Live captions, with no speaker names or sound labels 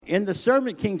In the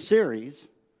Servant King series,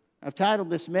 I've titled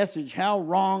this message, How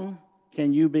Wrong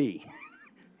Can You Be?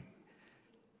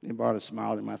 They brought a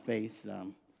smile to my face.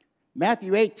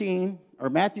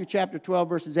 Matthew chapter 12,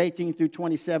 verses 18 through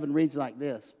 27 reads like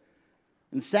this.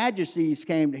 And the Sadducees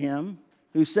came to him,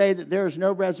 who say that there is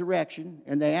no resurrection,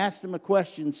 and they asked him a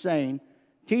question, saying,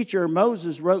 Teacher,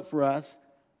 Moses wrote for us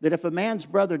that if a man's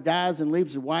brother dies and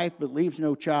leaves a wife but leaves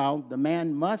no child, the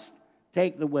man must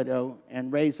take the widow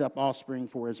and raise up offspring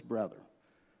for his brother.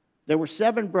 There were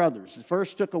 7 brothers. The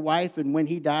first took a wife, and when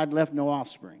he died, left no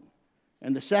offspring.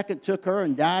 And the second took her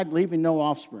and died, leaving no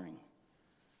offspring.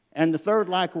 And the third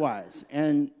likewise.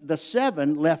 And the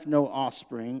 7 left no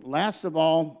offspring. Last of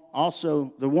all,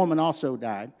 also the woman also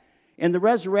died. In the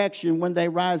resurrection, when they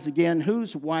rise again,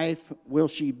 whose wife will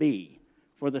she be?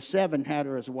 For the 7 had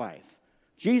her as wife.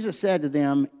 Jesus said to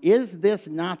them, Is this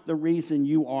not the reason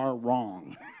you are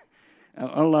wrong?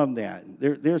 I love that.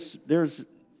 There's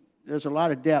a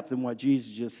lot of depth in what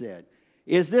Jesus just said.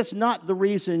 Is this not the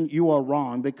reason you are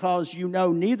wrong? Because you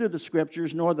know neither the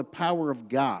Scriptures nor the power of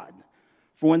God.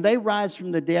 For when they rise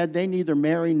from the dead, they neither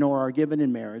marry nor are given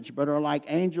in marriage, but are like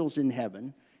angels in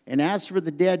heaven. And as for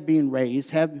the dead being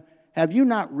raised, have you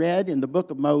not read in the book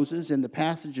of Moses, in the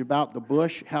passage about the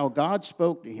bush, how God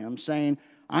spoke to him, saying,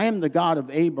 I am the God of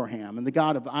Abraham, and the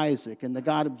God of Isaac, and the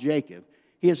God of Jacob.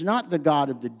 He is not the God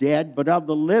of the dead, but of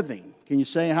the living. Can you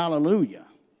say hallelujah?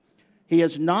 He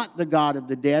is not the God of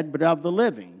the dead, but of the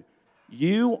living.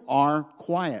 You are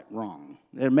quite wrong.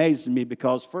 It amazes me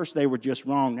because first they were just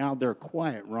wrong, now they're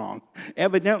quite wrong.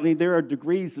 Evidently, there are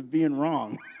degrees of being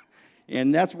wrong.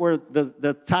 And that's where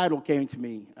the title came to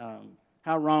me.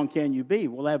 How wrong can you be?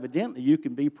 Well, evidently, you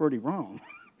can be pretty wrong,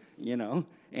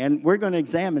 and we're going to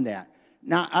examine that.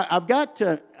 Now, I've got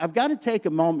to take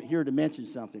a moment here to mention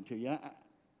something to you.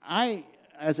 I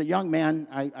as a young man,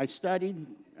 I studied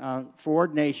for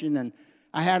ordination, and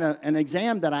I had an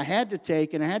exam that I had to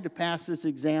take, and I had to pass this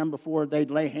exam before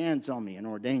they'd lay hands on me and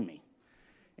ordain me.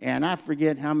 And I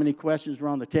forget how many questions were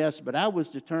on the test, but I was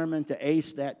determined to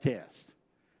ace that test,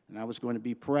 and I was going to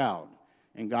be proud,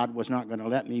 and God was not going to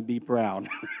let me be proud.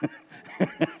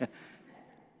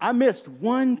 I missed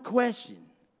one question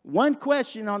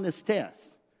on this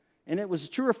test, and it was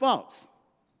true or false.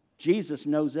 Jesus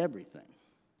knows everything.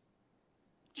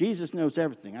 Jesus knows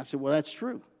everything. I said, well, that's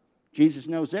true. Jesus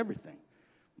knows everything.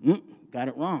 Got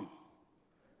it wrong.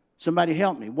 Somebody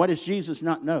help me. What does Jesus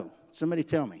not know? Somebody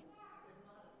tell me.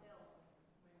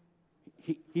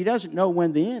 He doesn't know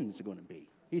when the end is going to be.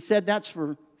 He said that's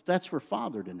for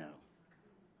Father to know.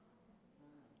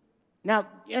 Now,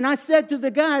 and I said to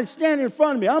the guy standing in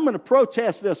front of me, I'm going to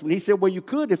protest this one. He said, well, you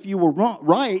could if you were wrong,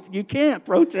 right. You can't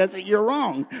protest it. You're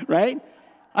wrong, right?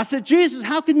 I said, Jesus,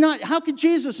 how could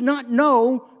Jesus not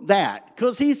know that?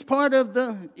 Because he's part of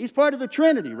the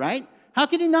Trinity, right? How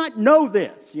could he not know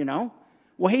this,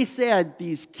 Well, he said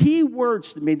these key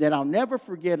words to me that I'll never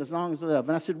forget as long as I live.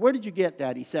 And I said, where did you get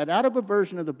that? He said, out of a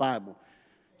version of the Bible.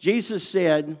 Jesus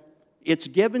said, it's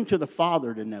given to the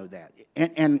Father to know that.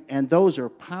 And those are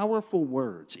powerful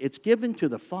words. It's given to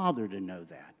the Father to know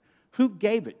that. Who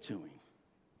gave it to him?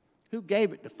 Who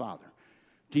gave it to Father?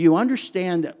 Do you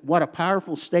understand what a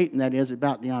powerful statement that is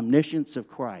about the omniscience of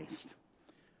Christ?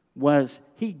 Was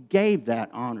he gave that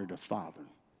honor to Father.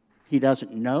 He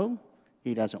doesn't know.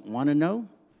 He doesn't want to know.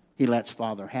 He lets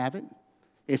Father have it.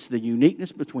 It's the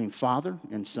uniqueness between Father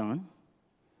and Son.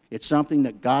 It's something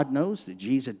that God knows that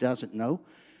Jesus doesn't know.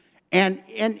 And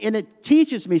it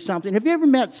teaches me something. Have you ever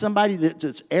met somebody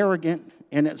that's arrogant,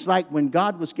 and it's like when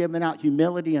God was giving out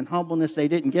humility and humbleness, they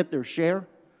didn't get their share?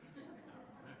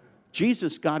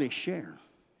 Jesus got his share.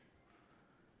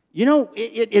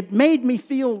 It made me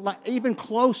feel like even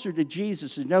closer to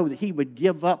Jesus to know that he would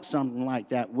give up something like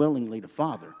that willingly to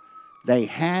Father. They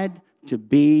had to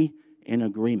be in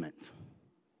agreement.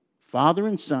 Father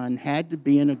and Son had to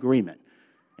be in agreement.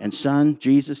 And Son,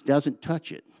 Jesus, doesn't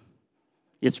touch it.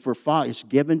 It's for Father. It's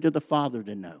given to the Father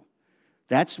to know.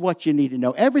 That's what you need to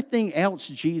know. Everything else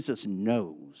Jesus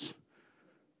knows.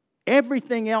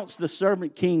 Everything else the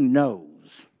Servant King knows.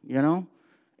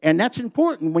 And that's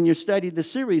important when you study the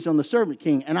series on the Servant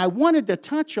King. And I wanted to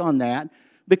touch on that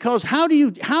because how do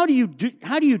you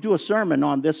do a sermon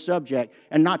on this subject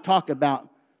and not talk about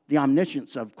the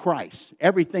omniscience of Christ,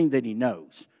 everything that he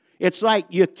knows? It's like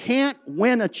you can't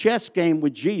win a chess game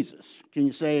with Jesus. Can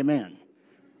you say amen?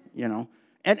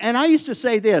 And I used to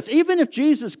say this, even if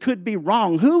Jesus could be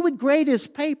wrong, who would grade his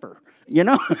paper? There's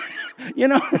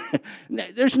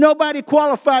nobody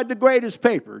qualified to grade his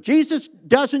paper. Jesus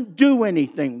doesn't do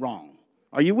anything wrong.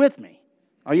 Are you with me?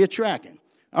 Are you tracking?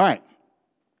 All right.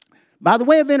 By the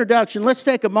way of introduction, let's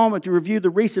take a moment to review the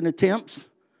recent attempts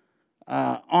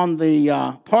on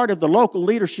the part of the local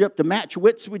leadership to match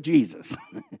wits with Jesus.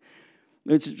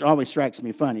 It always strikes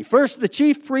me funny. First, the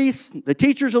chief priests, the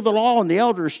teachers of the law, and the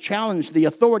elders challenged the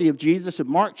authority of Jesus in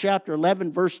Mark chapter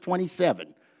 11, verse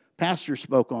 27. Pastor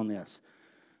spoke on this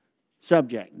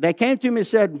subject. They came to me and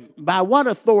said, by what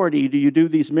authority do you do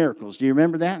these miracles? Do you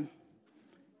remember that?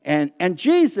 And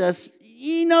Jesus,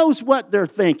 he knows what they're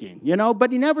thinking,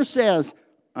 but he never says,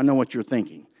 I know what you're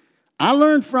thinking. I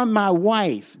learned from my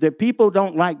wife that people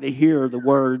don't like to hear the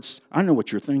words, I know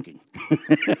what you're thinking.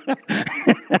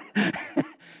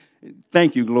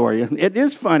 Thank you, Gloria. It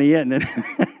is funny, isn't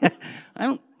it?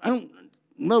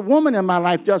 The woman in my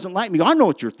life doesn't like me. I know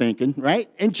what you're thinking, right?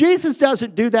 And Jesus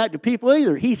doesn't do that to people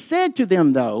either. He said to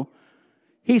them, though,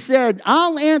 he said,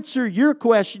 I'll answer your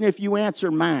question if you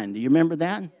answer mine. Do you remember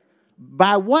that?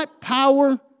 By what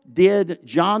power did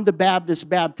John the Baptist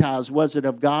baptize? Was it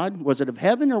of God? Was it of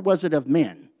heaven? Or was it of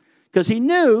men? Because he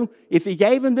knew if he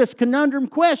gave him this conundrum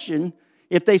question,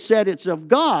 if they said it's of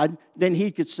God, then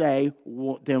he could say,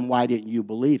 well, then why didn't you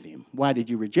believe him? Why did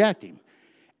you reject him?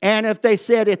 And if they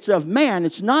said it's of man,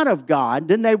 it's not of God,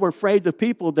 then they were afraid the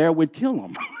people there would kill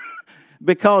him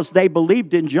because they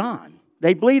believed in John.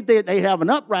 They believed that they'd have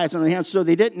an uprising on their hands, so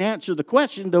they didn't answer the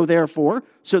question, therefore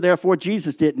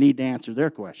Jesus didn't need to answer their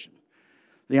question.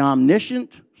 The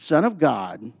omniscient Son of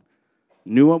God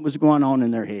knew what was going on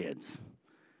in their heads.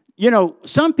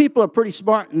 Some people are pretty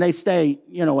smart and they stay,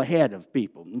 ahead of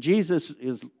people. And Jesus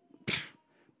is,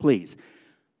 please.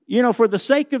 For the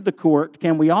sake of the court,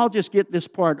 can we all just get this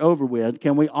part over with?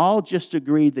 Can we all just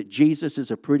agree that Jesus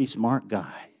is a pretty smart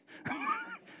guy?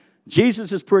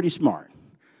 Jesus is pretty smart.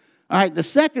 All right,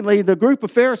 secondly, the group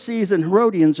of Pharisees and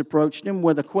Herodians approached him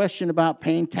with a question about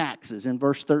paying taxes in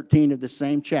verse 13 of the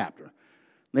same chapter.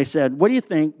 They said, what do you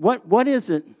think? What is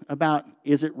it about,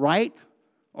 is it right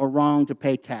or wrong to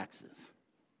pay taxes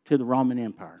to the Roman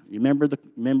Empire? You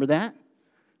remember that?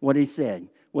 What he said?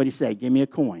 What did he say? Give me a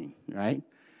coin, right?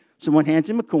 Someone hands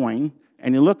him a coin,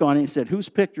 and you look on it and said, whose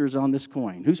picture is on this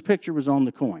coin? Whose picture was on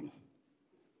the coin?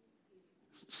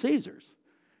 Caesar's.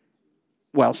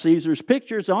 Well, Caesar's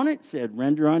picture's on it, said,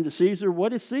 render unto Caesar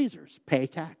what is Caesar's. Pay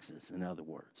taxes, in other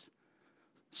words.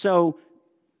 So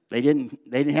they didn't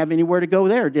have anywhere to go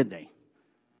there, did they?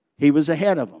 He was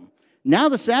ahead of them. Now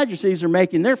the Sadducees are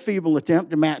making their feeble attempt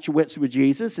to match wits with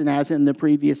Jesus, and as in the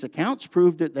previous accounts,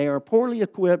 proved that they are poorly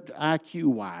equipped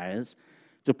IQ-wise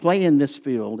to play in this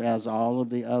field as all of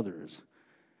the others,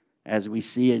 as we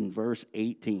see in verse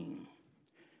 18.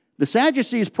 The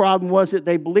Sadducees' problem was that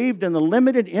they believed in the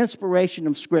limited inspiration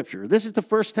of Scripture. This is the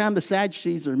first time the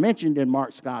Sadducees are mentioned in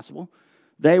Mark's Gospel.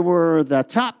 They were the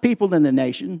top people in the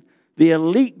nation, the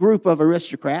elite group of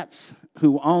aristocrats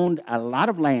who owned a lot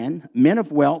of land, men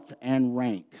of wealth and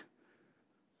rank.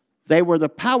 They were the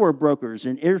power brokers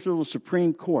in Israel's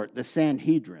Supreme Court, the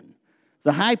Sanhedrin.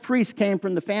 The high priest came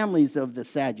from the families of the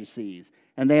Sadducees,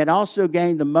 and they had also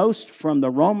gained the most from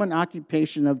the Roman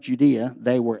occupation of Judea.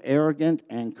 They were arrogant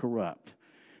and corrupt.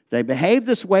 They behaved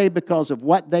this way because of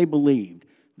what they believed.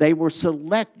 They were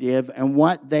selective in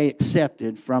what they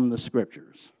accepted from the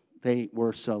Scriptures. They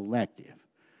were selective.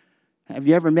 Have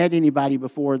you ever met anybody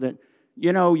before that,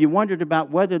 you wondered about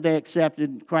whether they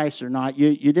accepted Christ or not?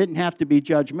 You didn't have to be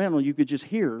judgmental. You could just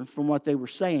hear from what they were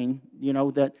saying,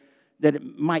 that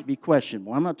it might be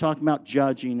questionable. I'm not talking about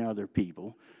judging other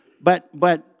people. But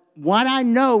what I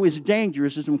know is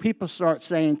dangerous is when people start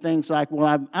saying things like,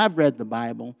 well, I've read the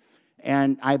Bible,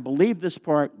 and I believe this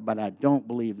part, but I don't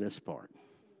believe this part.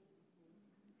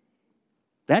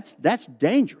 That's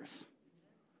dangerous.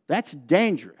 That's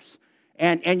dangerous.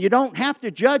 And you don't have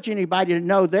to judge anybody to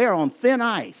know they're on thin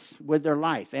ice with their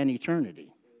life and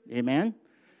eternity. Amen?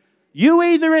 You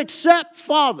either accept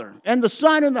Father and the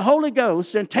Son and the Holy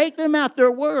Ghost and take them at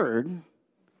their word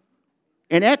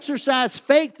and exercise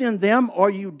faith in them, or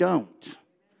you don't.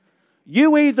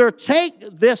 You either take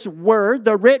this word,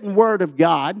 the written word of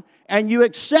God, and you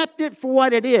accept it for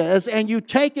what it is, and you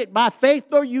take it by faith,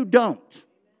 or you don't.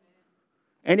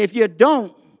 And if you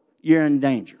don't, you're in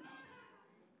danger.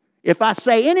 If I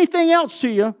say anything else to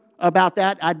you about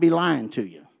that, I'd be lying to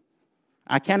you.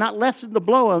 I cannot lessen the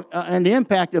blow and the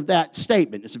impact of that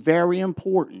statement. It's very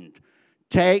important.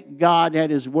 Take God at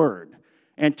His word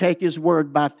and take His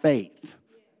word by faith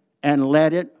and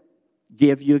let it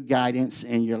give you guidance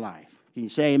in your life. Can you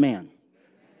say amen?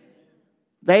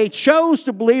 They chose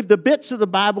to believe the bits of the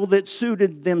Bible that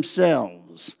suited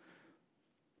themselves.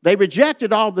 They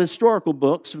rejected all the historical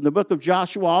books from the book of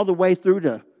Joshua all the way through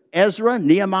to Ezra,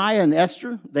 Nehemiah, and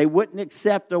Esther. They wouldn't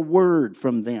accept a word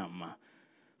from them.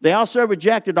 They also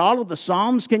rejected all of the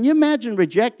Psalms. Can you imagine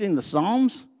rejecting the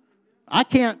Psalms? I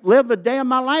can't live a day of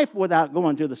my life without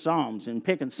going to the Psalms and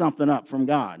picking something up from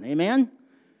God. Amen?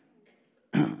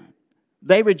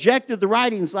 They rejected the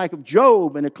writings like of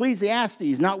Job and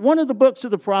Ecclesiastes. Not one of the books of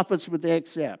the prophets would they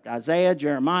accept. Isaiah,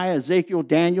 Jeremiah, Ezekiel,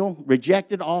 Daniel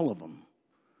rejected all of them.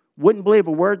 Wouldn't believe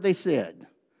a word they said.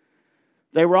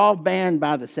 They were all banned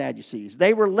by the Sadducees.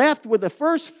 They were left with the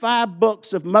first 5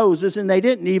 books of Moses, and they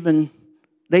didn't even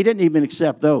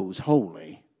accept those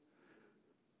wholly.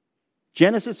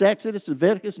 Genesis, Exodus,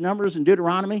 Leviticus, Numbers, and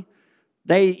Deuteronomy,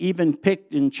 they even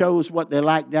picked and chose what they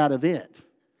liked out of it.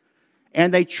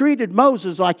 And they treated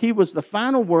Moses like he was the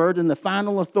final word and the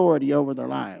final authority over their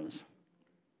lives.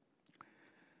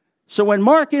 So when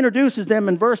Mark introduces them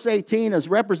in verse 18 as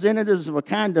representatives of a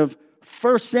kind of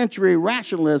first century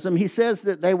rationalism, he says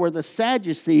that they were the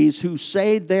Sadducees who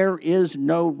say there is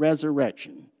no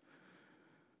resurrection.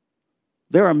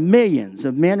 There are millions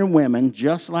of men and women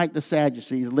just like the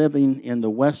Sadducees living in the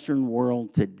Western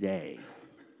world today.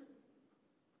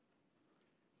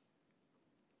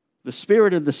 The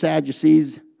spirit of the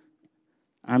Sadducees,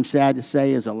 I'm sad to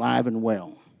say, is alive and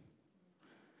well.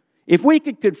 If we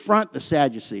could confront the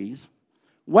Sadducees,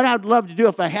 what I'd love to do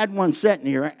if I had one sitting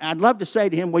here, I'd love to say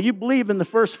to him, well, you believe in the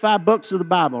first 5 books of the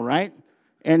Bible, right?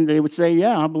 And they would say,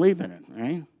 yeah, I believe in it,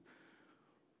 right?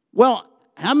 Well,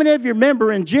 how many of you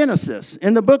remember in Genesis,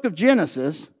 in the book of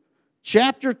Genesis,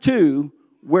 chapter 2,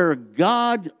 where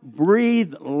God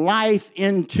breathed life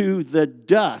into the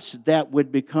dust that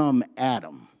would become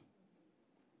Adam?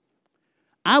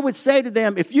 I would say to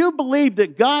them, if you believe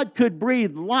that God could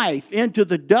breathe life into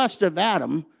the dust of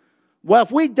Adam, well,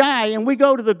 if we die and we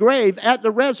go to the grave at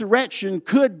the resurrection,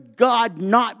 could God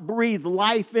not breathe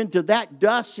life into that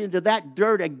dust, into that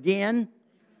dirt again?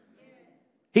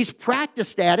 He's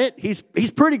practiced at it. He's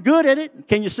pretty good at it.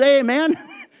 Can you say amen?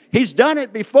 He's done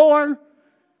it before.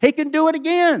 He can do it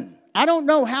again. I don't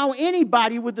know how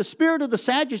anybody with the spirit of the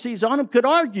Sadducees on him could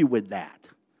argue with that.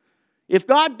 If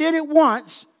God did it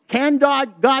once, can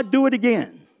God do it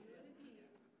again?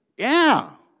 Yeah.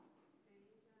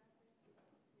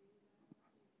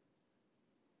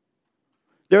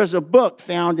 There's a book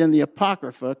found in the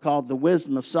Apocrypha called The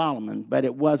Wisdom of Solomon, but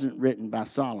it wasn't written by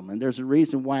Solomon. There's a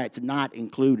reason why it's not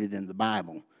included in the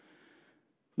Bible.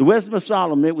 The Wisdom of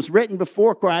Solomon, it was written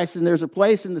before Christ, and there's a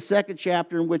place in the 2nd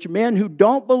chapter in which men who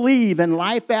don't believe in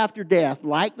life after death,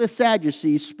 like the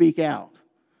Sadducees, speak out.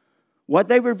 What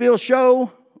they reveal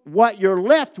show what you're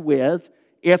left with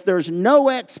if there's no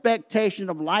expectation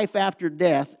of life after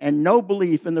death and no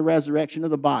belief in the resurrection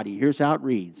of the body. Here's how it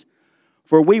reads.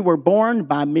 For we were born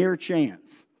by mere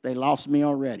chance. They lost me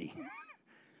already.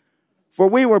 For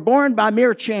we were born by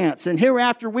mere chance, and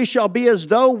hereafter we shall be as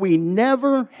though we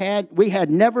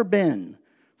had never been.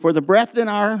 For the breath in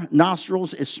our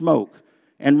nostrils is smoke,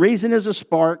 and reason is a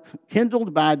spark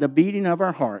kindled by the beating of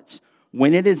our hearts.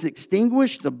 When it is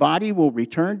extinguished, the body will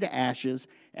return to ashes,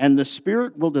 and the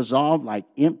spirit will dissolve like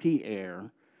empty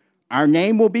air. Our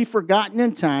name will be forgotten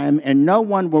in time, and no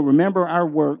one will remember our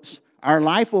works. Our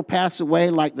life will pass away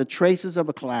like the traces of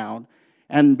a cloud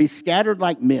and be scattered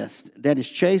like mist that is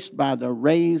chased by the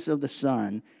rays of the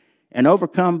sun and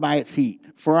overcome by its heat.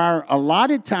 For our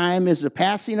allotted time is the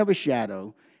passing of a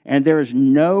shadow, and there is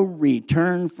no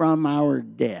return from our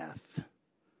death,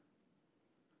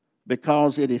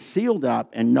 because it is sealed up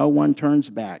and no one turns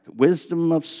back.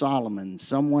 Wisdom of Solomon.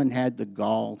 Someone had the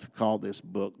gall to call this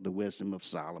book The Wisdom of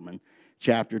Solomon,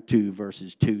 chapter 2,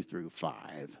 verses 2 through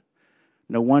 5.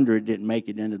 No wonder it didn't make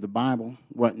it into the Bible.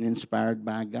 It wasn't inspired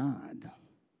by God.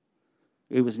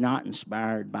 It was not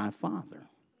inspired by Father.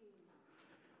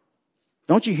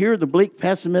 Don't you hear the bleak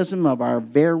pessimism of our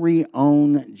very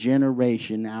own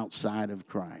generation outside of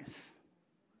Christ?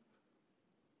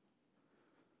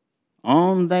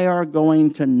 On they are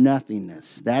going to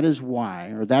nothingness. That is why,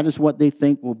 or that is what they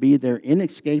think will be their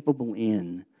inescapable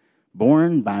end,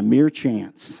 born by mere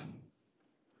chance.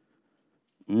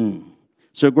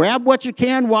 So grab what you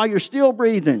can while you're still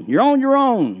breathing. You're on your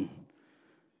own.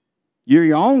 You're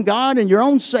your own God and your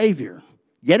own Savior.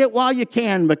 Get it while you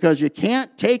can, because you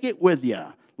can't take it with you.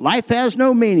 Life has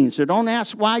no meaning, so don't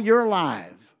ask why you're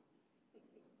alive.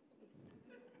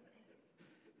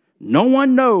 No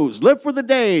one knows. Live for the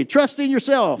day. Trust in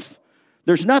yourself.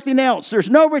 There's nothing else. There's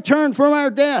no return from our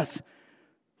death.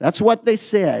 That's what they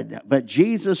said. But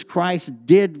Jesus Christ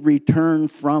did return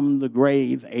from the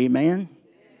grave. Amen?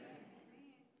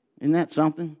 Isn't that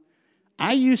something?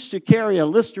 I used to carry a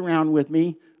list around with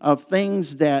me of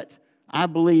things that I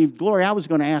believed, Gloria, I was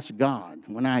going to ask God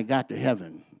when I got to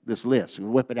heaven, this list,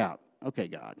 and whip it out. Okay,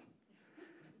 God.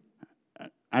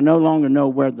 I no longer know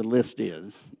where the list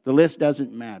is. The list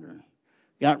doesn't matter.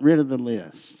 Got rid of the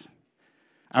list.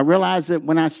 I realize that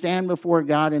when I stand before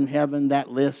God in heaven,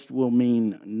 that list will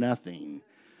mean nothing.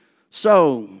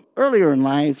 So, earlier in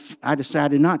life, I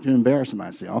decided not to embarrass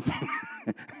myself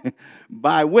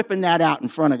by whipping that out in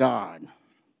front of God.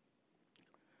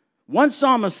 One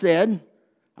psalmist said,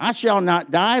 I shall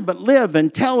not die, but live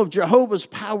and tell of Jehovah's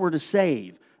power to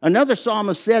save. Another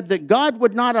psalmist said that God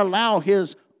would not allow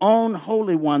his own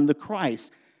Holy One, the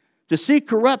Christ, to see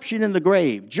corruption in the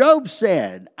grave. Job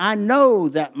said, I know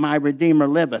that my Redeemer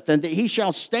liveth, and that he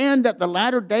shall stand at the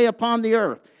latter day upon the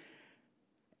earth.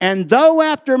 And though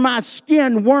after my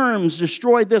skin worms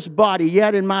destroy this body,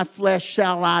 yet in my flesh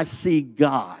shall I see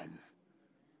God.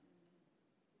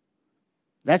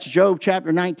 That's Job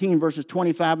chapter 19, verses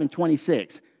 25 and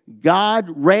 26.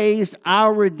 God raised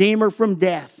our Redeemer from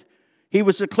death. He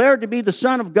was declared to be the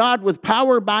Son of God with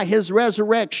power by his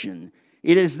resurrection.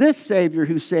 It is this Savior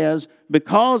who says,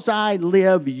 because I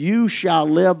live, you shall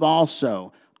live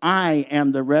also. I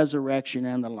am the resurrection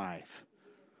and the life.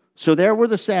 So there were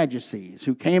the Sadducees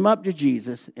who came up to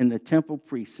Jesus in the temple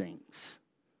precincts.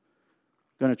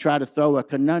 Going to try to throw a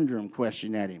conundrum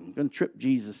question at him. Going to trip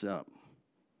Jesus up.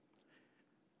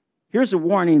 Here's a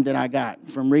warning that I got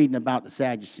from reading about the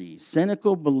Sadducees.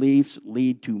 Cynical beliefs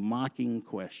lead to mocking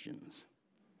questions.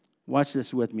 Watch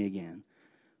this with me again.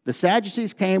 The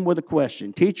Sadducees came with a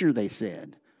question. Teacher, they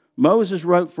said, Moses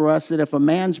wrote for us that if a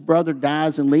man's brother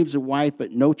dies and leaves a wife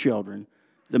but no children,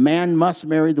 the man must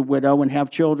marry the widow and have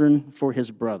children for his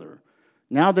brother.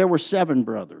 Now there were 7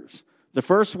 brothers. The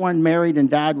first one married and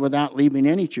died without leaving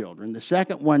any children. The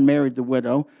second one married the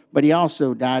widow, but he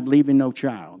also died, leaving no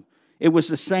child. It was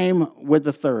the same with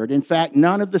the third. In fact,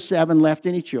 none of the 7 left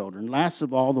any children. Last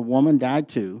of all, the woman died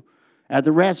too. At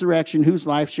the resurrection, whose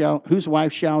wife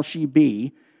shall she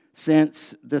be,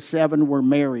 since the 7 were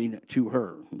married to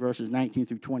her? Verses 19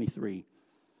 through 23.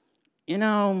 You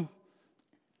know,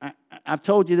 I've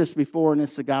told you this before, and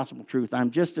it's the gospel truth. I'm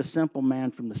just a simple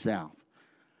man from the South.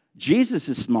 Jesus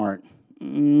is smart.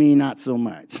 Me, not so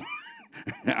much.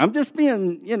 I'm just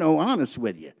being, honest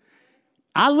with you.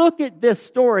 I look at this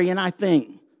story and I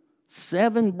think,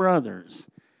 7 brothers.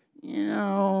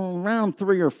 Around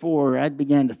 3 or 4, I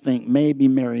began to think maybe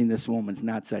marrying this woman's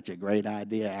not such a great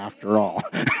idea after all.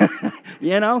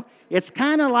 It's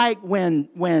kind of like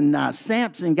when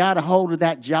Samson got a hold of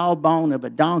that jawbone of a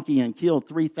donkey and killed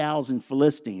 3,000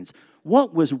 Philistines.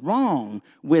 What was wrong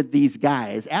with these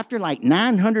guys? After like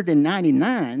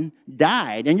 999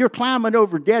 died, and you're climbing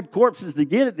over dead corpses to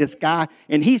get at this guy,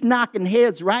 and he's knocking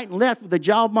heads right and left with the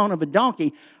jawbone of a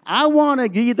donkey. I want to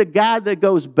be the guy that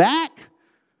goes back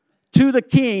to the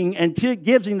king and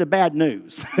gives him the bad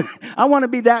news. I want to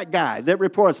be that guy that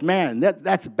reports, man,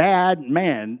 that's bad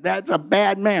man. That's a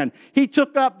bad man. He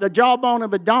took up the jawbone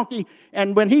of a donkey,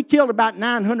 and when he killed about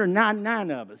 999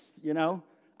 of us,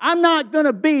 I'm not going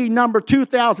to be number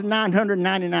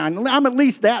 2,999. I'm at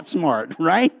least that smart,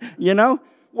 right? Well,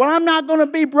 I'm not going to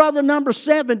be brother number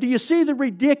 7. Do you see the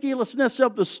ridiculousness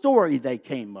of the story they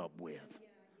came up with?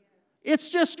 It's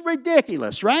just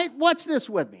ridiculous, right? Watch this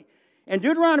with me. In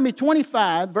Deuteronomy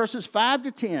 25, verses 5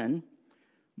 to 10,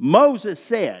 Moses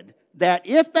said that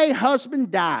if a husband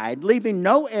died, leaving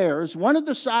no heirs, one of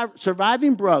the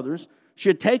surviving brothers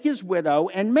should take his widow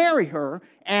and marry her,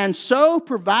 and so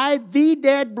provide the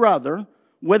dead brother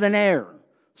with an heir.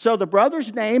 So the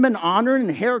brother's name and honor and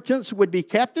inheritance would be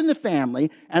kept in the family,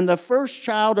 and the first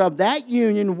child of that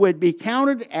union would be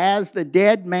counted as the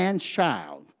dead man's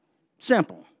child.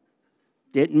 Simple.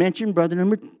 Didn't mention brother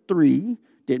number 3.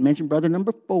 Didn't mention brother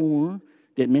number 4.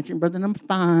 Didn't mention brother number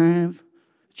 5.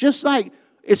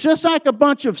 It's just like a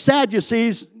bunch of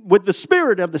Sadducees with the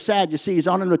spirit of the Sadducees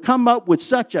on them to come up with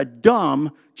such a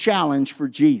dumb challenge for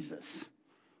Jesus.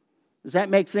 Does that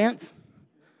make sense?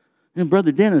 And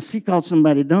Brother Dennis, he called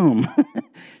somebody dumb.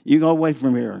 You go away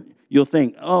from here, you'll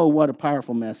think, oh, what a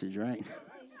powerful message, right?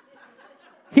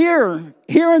 Here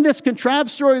in this contrived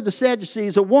story of the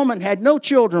Sadducees, a woman had no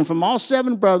children from all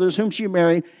 7 brothers whom she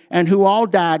married and who all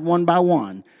died one by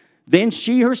one. Then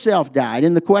she herself died.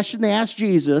 And the question they asked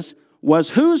Jesus was,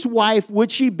 whose wife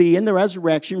would she be in the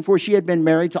resurrection, for she had been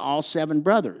married to all 7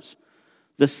 brothers?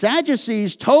 The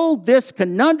Sadducees told this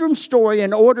conundrum story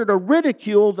in order to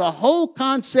ridicule the whole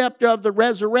concept of the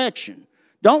resurrection.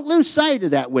 Don't lose sight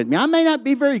of that with me. I may not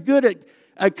be very good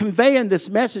at conveying this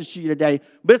message to you today,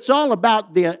 but it's all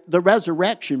about the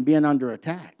resurrection being under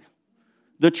attack.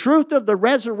 The truth of the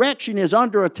resurrection is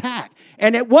under attack.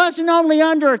 And it wasn't only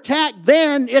under attack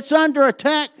then, it's under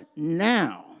attack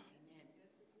now.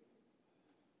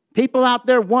 People out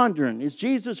there wondering, is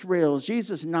Jesus real? Is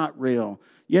Jesus not real?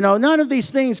 None of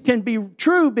these things can be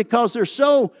true because they're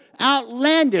so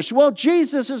outlandish. Well,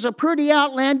 Jesus is a pretty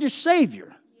outlandish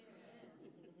Savior.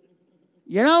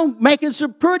 making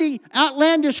some pretty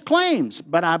outlandish claims,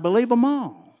 but I believe them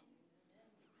all.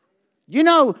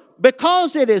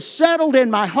 Because it is settled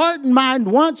in my heart and mind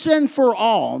once and for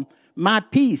all, my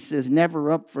peace is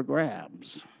never up for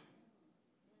grabs.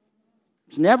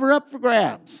 It's never up for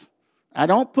grabs. I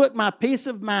don't put my peace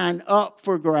of mind up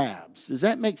for grabs. Does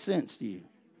that make sense to you?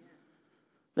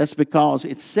 That's because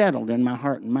it's settled in my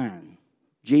heart and mind.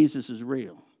 Jesus is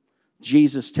real.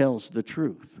 Jesus tells the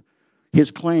truth.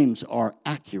 His claims are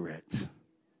accurate.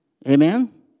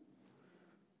 Amen?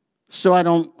 So I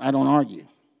don't argue.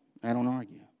 I don't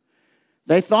argue.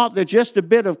 They thought that just a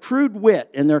bit of crude wit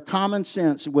in their common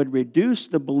sense would reduce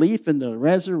the belief in the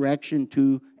resurrection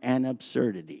to an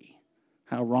absurdity.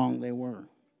 How wrong they were.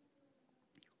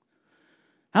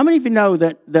 How many of you know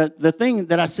that the thing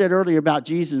that I said earlier about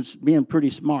Jesus being pretty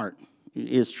smart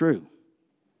is true?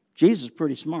 Jesus is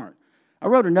pretty smart. I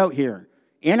wrote a note here.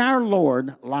 In our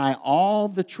Lord lie all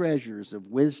the treasures of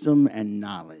wisdom and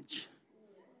knowledge.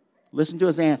 Listen to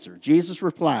his answer. Jesus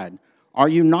replied, are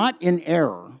you not in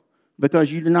error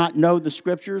because you do not know the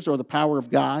Scriptures or the power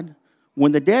of God?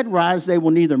 When the dead rise, they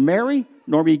will neither marry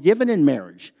nor be given in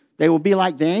marriage. They will be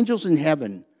like the angels in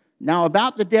heaven. Now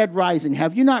about the dead rising,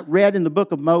 have you not read in the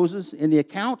book of Moses, in the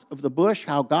account of the bush,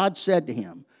 how God said to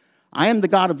him, I am the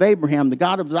God of Abraham, the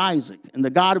God of Isaac, and the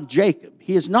God of Jacob.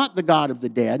 He is not the God of the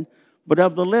dead, but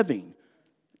of the living.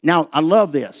 Now, I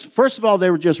love this. First of all, they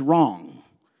were just wrong.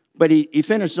 But he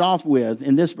finished off with,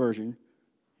 in this version,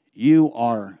 you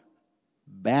are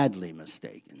badly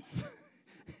mistaken.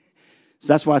 So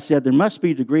that's why I said there must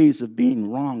be degrees of being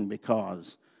wrong,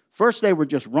 because first they were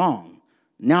just wrong.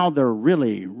 Now they're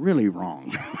really, really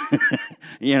wrong.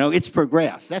 It's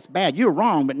progressed. That's bad. You're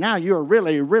wrong, but now you're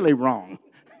really, really wrong.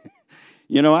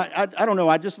 I don't know.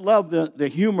 I just love the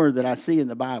humor that I see in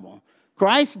the Bible.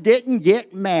 Christ didn't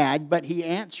get mad, but he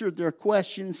answered their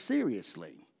questions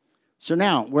seriously. So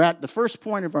now we're at the first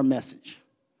point of our message.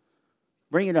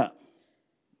 Bring it up,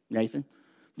 Nathan.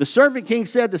 The servant king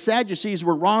said the Sadducees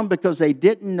were wrong because they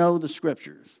didn't know the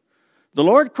Scriptures. The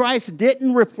Lord Christ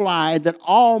didn't reply that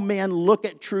all men look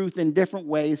at truth in different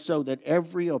ways so that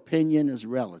every opinion is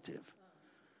relative.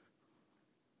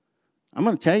 I'm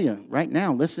going to tell you right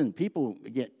now, listen, people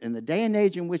get, in the day and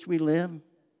age in which we live,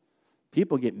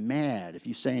 people get mad if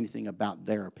you say anything about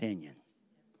their opinion.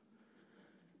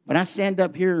 But I stand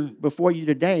up here before you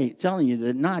today telling you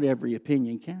that not every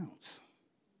opinion counts.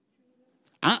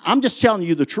 I'm just telling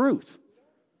you the truth.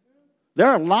 There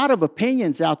are a lot of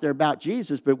opinions out there about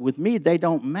Jesus, but with me, they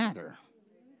don't matter.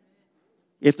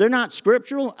 If they're not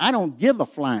scriptural, I don't give a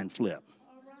flying flip.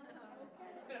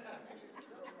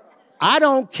 I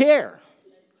don't care.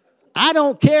 I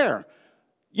don't care.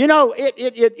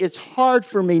 It's hard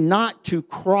for me not to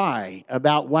cry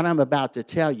about what I'm about to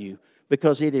tell you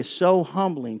because it is so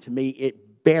humbling to me.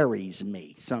 It buries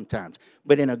me sometimes,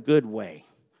 but in a good way.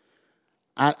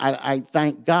 I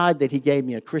thank God that he gave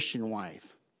me a Christian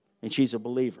wife, and she's a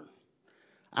believer.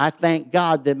 I thank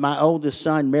God that my oldest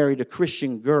son married a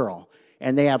Christian girl,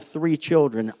 and they have 3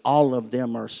 children. All of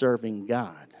them are serving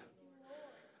God.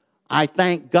 I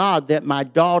thank God that my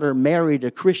daughter married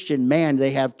a Christian man.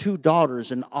 They have 2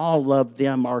 daughters, and all of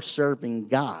them are serving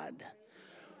God.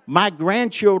 My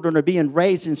grandchildren are being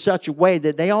raised in such a way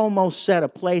that they almost set a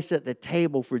place at the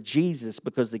table for Jesus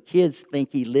because the kids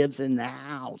think he lives in the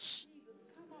house.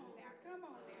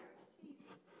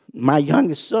 My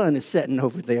youngest son is sitting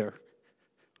over there.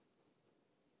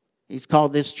 He's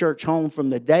called this church home from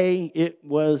the day it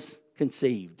was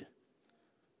conceived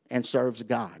and serves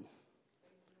God.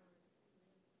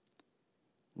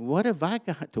 What have I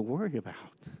got to worry about?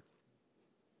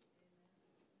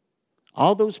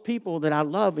 All those people that I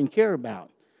love and care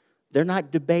about, they're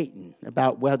not debating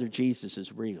about whether Jesus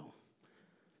is real.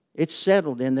 It's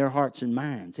settled in their hearts and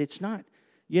minds. It's not,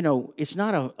 it's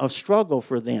not a struggle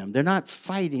for them. They're not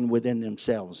fighting within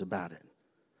themselves about it.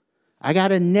 I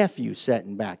got a nephew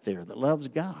sitting back there that loves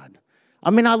God. I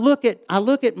mean, I look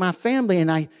at my family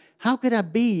and how could I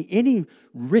be any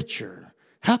richer?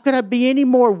 How could I be any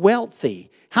more wealthy?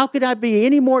 How could I be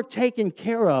any more taken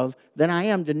care of than I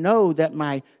am to know that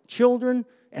my children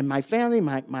and my family,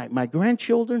 my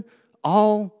grandchildren,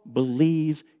 all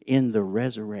believe in the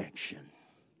resurrection?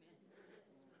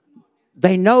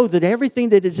 They know that everything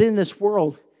that is in this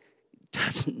world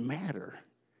doesn't matter.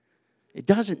 It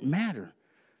doesn't matter.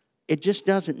 It just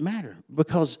doesn't matter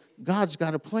because God's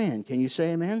got a plan. Can you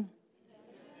say amen?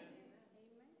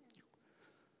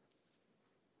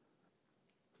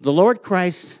 The Lord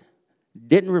Christ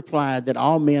didn't reply that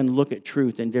all men look at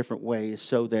truth in different ways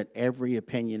so that every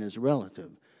opinion is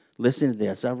relative. Listen to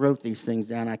this. I wrote these things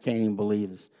down. I can't even believe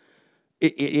this.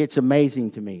 It's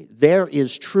amazing to me. There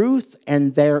is truth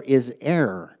and there is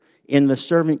error in the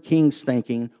servant king's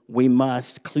thinking. We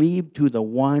must cleave to the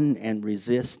one and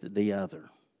resist the other.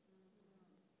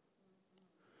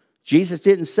 Jesus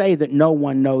didn't say that no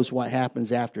one knows what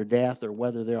happens after death or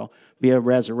whether there'll be a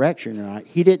resurrection or not.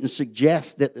 He didn't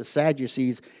suggest that the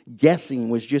Sadducees' guessing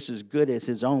was just as good as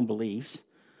his own beliefs.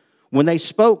 When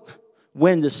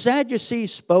the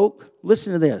Sadducees spoke,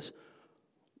 listen to this.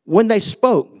 When they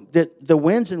spoke, did the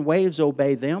winds and waves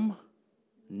obey them?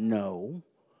 No.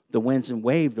 The winds and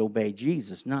waves obeyed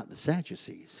Jesus, not the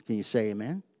Sadducees. Can you say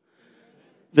amen?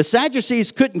 The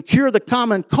Sadducees couldn't cure the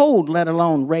common cold, let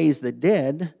alone raise the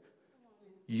dead.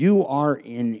 You are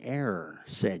in error,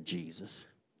 said Jesus.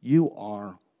 You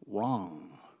are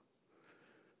wrong.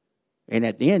 And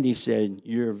at the end he said,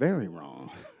 you're very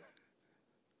wrong.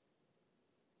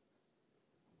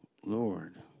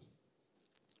 Lord.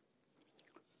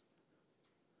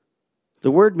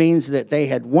 The word means that they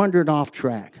had wandered off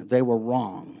track. They were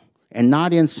wrong. And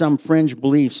not in some fringe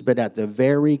beliefs, but at the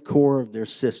very core of their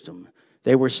system.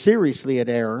 They were seriously at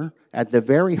error at the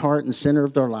very heart and center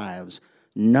of their lives.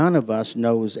 None of us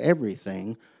knows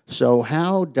everything. So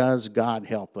how does God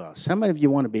help us? How many of you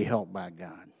want to be helped by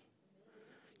God?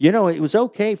 You know, it was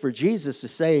okay for Jesus to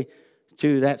say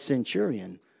to that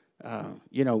centurion,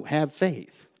 have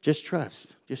faith. Just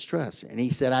trust. Just trust. And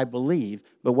he said, I believe.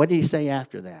 But what did he say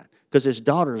after that? Because his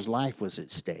daughter's life was at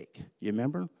stake. You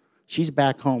remember? She's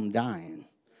back home dying.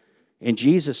 And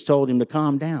Jesus told him to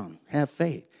calm down. Have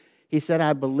faith. He said,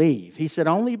 I believe. He said,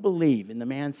 only believe. And the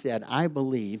man said, I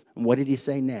believe. And what did he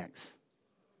say next?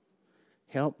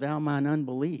 Help thou mine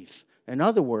unbelief. In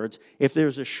other words, if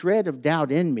there's a shred of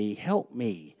doubt in me, help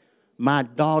me. My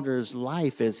daughter's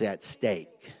life is at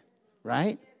stake.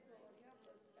 Right?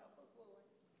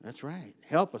 That's right.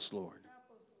 Help us, Lord.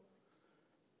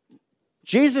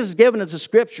 Jesus has given us the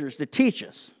scriptures to teach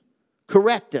us,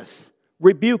 correct us,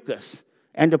 rebuke us,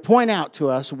 and to point out to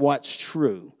us what's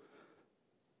true.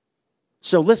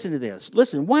 So listen to this.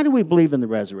 Listen, why do we believe in the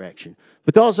resurrection?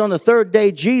 Because on the third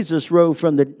day, Jesus rose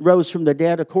from the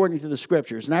dead according to the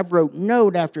scriptures. And I've wrote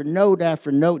note after note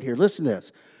after note here. Listen to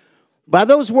this. By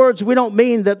those words, we don't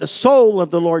mean that the soul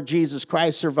of the Lord Jesus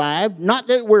Christ survived. Not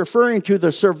that we're referring to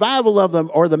the survival of them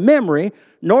or the memory,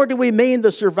 nor do we mean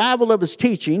the survival of his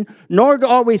teaching, nor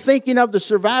are we thinking of the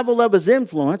survival of his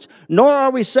influence, nor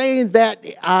are we saying that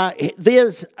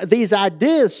these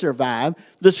ideas survive.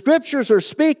 The scriptures are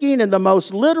speaking in the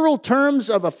most literal terms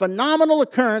of a phenomenal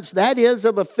occurrence, that is,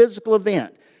 of a physical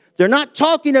event. They're not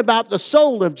talking about the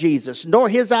soul of Jesus, nor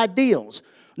his ideals,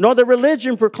 nor the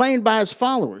religion proclaimed by his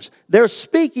followers. They're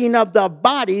speaking of the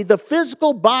body, the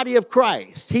physical body of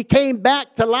Christ. He came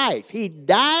back to life. He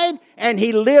died and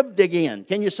he lived again.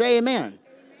 Can you say amen?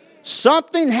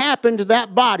 Something happened to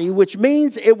that body, which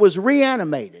means it was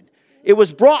reanimated. It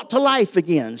was brought to life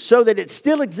again so that it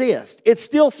still exists. It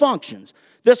still functions.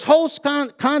 This whole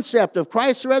concept of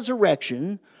Christ's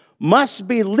resurrection must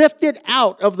be lifted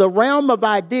out of the realm of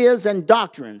ideas and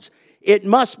doctrines. It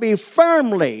must be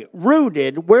firmly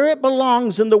rooted where it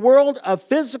belongs in the world of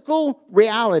physical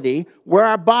reality, where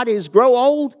our bodies grow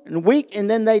old and weak and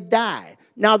then they die.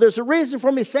 Now, there's a reason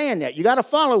for me saying that. You got to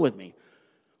follow with me.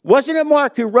 Wasn't it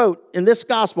Mark who wrote in this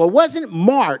gospel? Wasn't it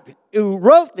Mark who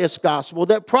wrote this gospel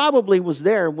that probably was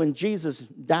there when Jesus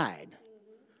died?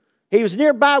 He was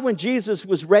nearby when Jesus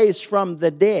was raised from the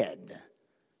dead.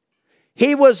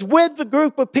 He was with the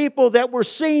group of people that were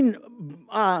seen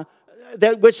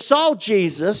which saw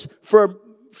Jesus for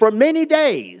many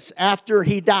days after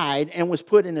he died and was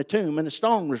put in a tomb and a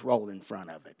stone was rolled in front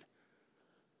of it.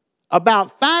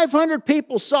 About 500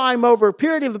 people saw him over a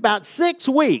period of about 6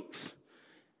 weeks.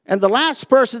 And the last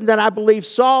person that I believe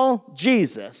saw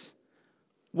Jesus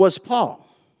was Paul.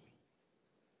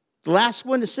 The last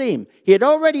one to see him. He had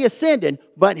already ascended,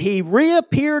 but he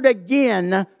reappeared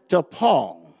again to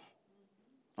Paul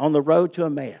on the road to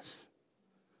Emmaus.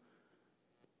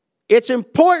 It's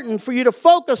important for you to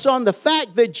focus on the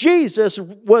fact that Jesus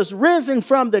was risen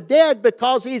from the dead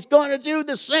because he's going to do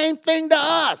the same thing to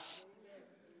us.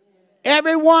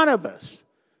 Every one of us.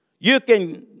 You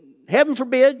can, heaven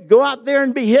forbid, go out there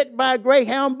and be hit by a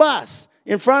Greyhound bus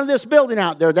in front of this building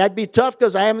out there. That'd be tough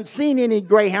because I haven't seen any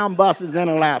Greyhound buses in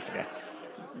Alaska.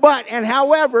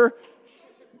 However,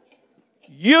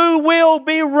 you will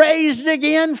be raised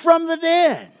again from the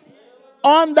dead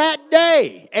on that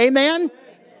day. Amen?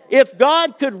 If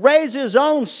God could raise his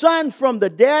own son from the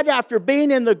dead after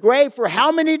being in the grave for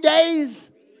how many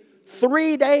days?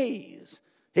 3 days.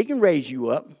 He can raise you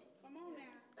up.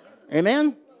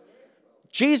 Amen?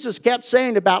 Jesus kept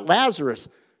saying about Lazarus,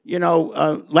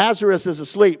 Lazarus is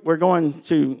asleep. We're going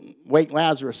to wake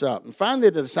Lazarus up. And finally,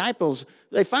 the disciples,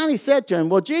 they finally said to him,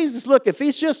 well, Jesus, look, if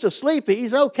he's just asleep,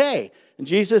 he's okay. And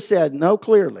Jesus said, no,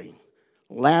 clearly,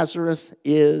 Lazarus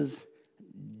is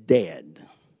dead.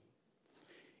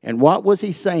 And what was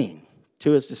he saying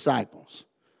to his disciples?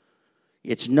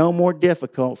 It's no more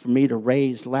difficult for me to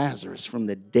raise Lazarus from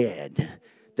the dead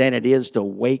than it is to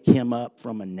wake him up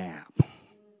from a nap.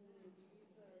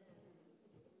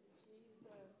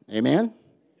 Amen?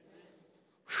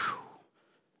 Whew.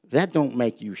 That don't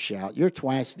make you shout. You're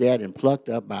twice dead and plucked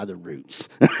up by the roots.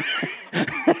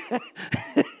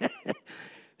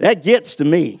 That gets to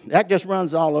me. That just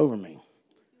runs all over me.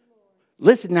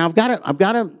 Listen, now I've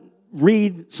got to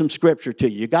read some scripture to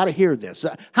you. You got to hear this.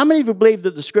 How many of you believe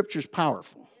that the scripture is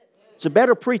powerful? It's a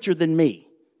better preacher than me.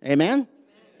 Amen?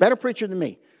 Better preacher than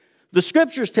me. The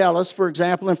scriptures tell us, for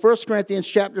example, in 1 Corinthians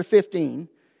chapter 15,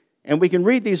 and we can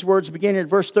read these words beginning at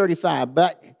verse 35,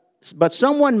 but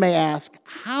someone may ask,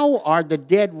 how are the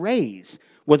dead raised?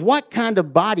 With what kind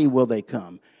of body will they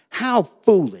come? How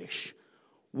foolish.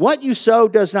 What you sow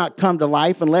does not come to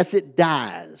life unless it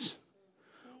dies.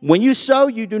 When you sow,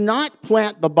 you do not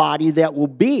plant the body that will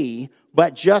be,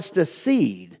 but just a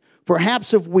seed,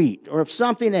 perhaps of wheat or of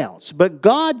something else. But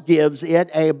God gives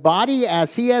it a body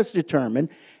as he has determined,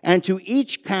 and to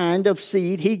each kind of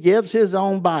seed he gives his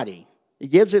own body. He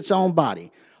gives its own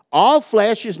body. All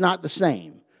flesh is not the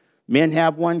same. Men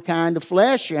have one kind of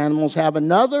flesh, animals have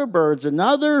another, birds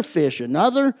another, fish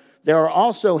another. There are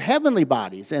also heavenly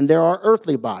bodies, and there are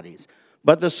earthly bodies.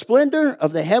 But the splendor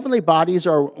of the heavenly bodies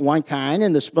are one kind,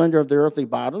 and the splendor of the earthly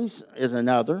bodies is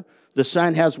another. The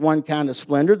sun has one kind of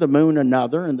splendor, the moon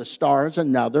another, and the stars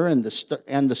another, and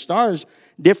the stars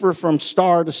differ from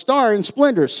star to star in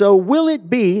splendor. So will it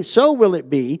be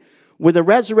with the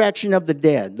resurrection of the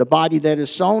dead. The body that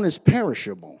is sown is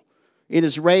perishable. It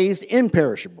is raised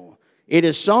imperishable. It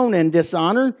is sown in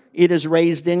dishonor. It is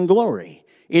raised in glory.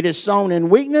 It is sown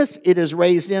in weakness. It is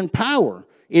raised in power.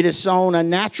 It is sown a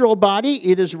natural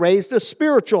body. It is raised a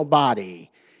spiritual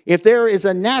body. If there is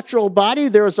a natural body,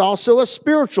 there is also a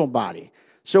spiritual body.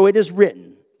 So it is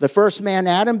written, the first man,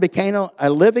 Adam, became a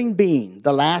living being.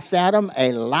 The last Adam,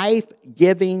 a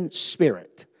life-giving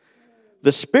spirit.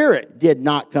 The spirit did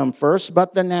not come first,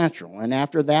 but the natural, and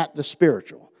after that, the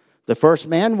spiritual. The first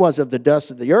man was of the dust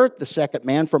of the earth, the second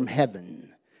man from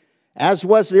heaven. As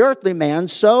was the earthly man,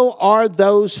 so are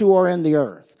those who are in the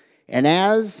earth. And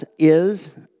as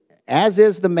is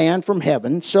the man from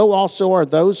heaven, so also are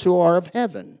those who are of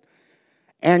heaven.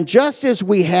 And just as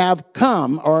we have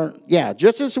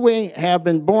just as we have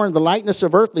been born the likeness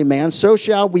of earthly man, so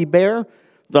shall we bear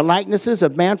the likenesses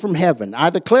of man from heaven. I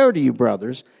declare to you,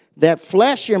 brothers, that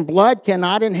flesh and blood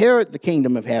cannot inherit the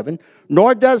kingdom of heaven,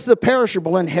 nor does the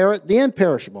perishable inherit the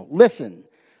imperishable. Listen,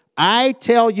 I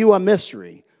tell you a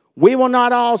mystery. We will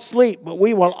not all sleep, but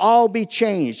we will all be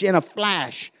changed in a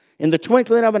flash, in the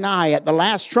twinkling of an eye, at the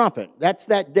last trumpet. That's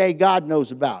that day God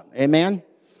knows about. Amen?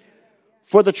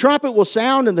 For the trumpet will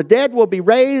sound, and the dead will be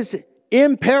raised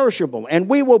imperishable, and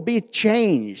we will be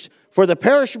changed. For the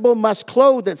perishable must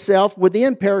clothe itself with the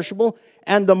imperishable,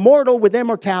 and the mortal with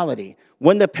immortality.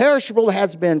 When the perishable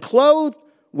has been clothed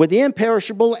with the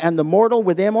imperishable and the mortal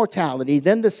with immortality,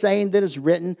 then the saying that is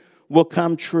written will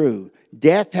come true.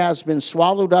 Death has been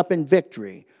swallowed up in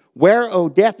victory. Where, O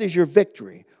death, is your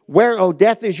victory? Where, O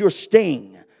death, is your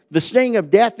sting? The sting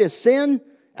of death is sin,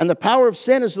 and the power of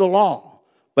sin is the law.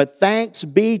 But thanks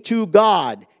be to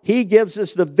God, he gives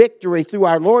us the victory through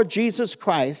our Lord Jesus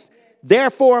Christ.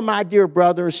 Therefore, my dear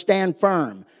brothers, stand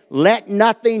firm. Let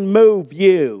nothing move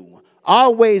you.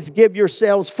 Always give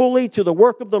yourselves fully to the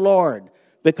work of the Lord,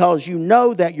 because you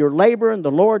know that your labor in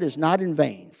the Lord is not in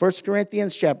vain. 1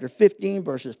 Corinthians chapter 15,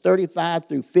 verses 35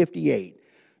 through 58.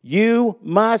 You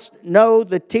must know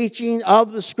the teaching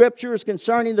of the Scriptures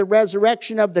concerning the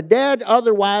resurrection of the dead.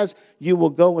 Otherwise, you will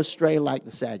go astray like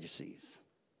the Sadducees.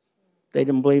 They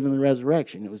didn't believe in the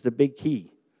resurrection. It was the big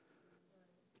key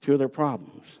to their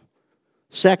problems.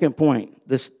 Second point,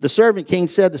 the servant king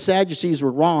said the Sadducees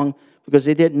were wrong because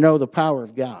they didn't know the power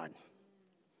of God.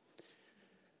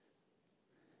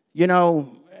 You know,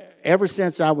 ever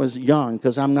since I was young,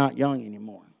 because I'm not young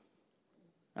anymore,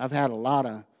 I've had a lot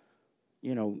of,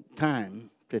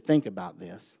 time to think about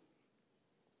this.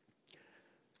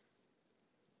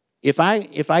 If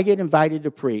I get invited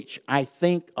to preach, I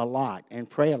think a lot and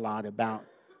pray a lot about,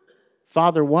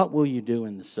 Father, what will you do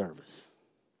in the service?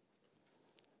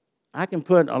 I can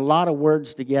put a lot of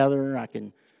words together.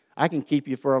 I can keep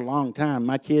you for a long time.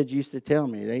 My kids used to tell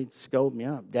me, they'd scold me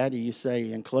up. Daddy, you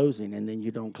say in closing, and then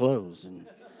you don't close.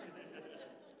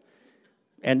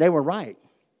 And they were right.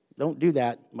 don't do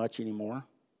that much anymore.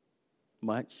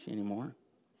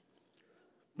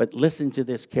 But listen to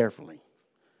this carefully.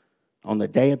 On the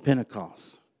day of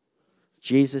Pentecost,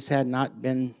 Jesus had not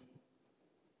been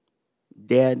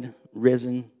dead,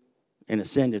 risen, and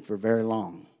ascended for very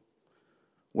long.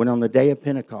 When on the day of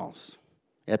Pentecost,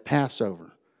 at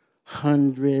Passover,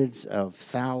 hundreds of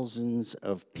thousands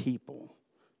of people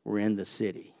were in the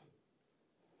city,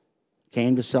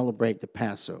 came to celebrate the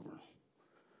Passover.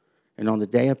 And on the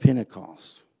day of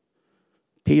Pentecost,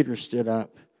 Peter stood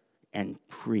up and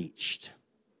preached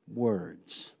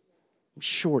words,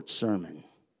 short sermon.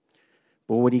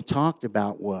 But what he talked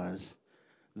about was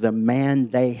the man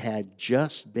they had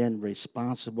just been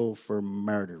responsible for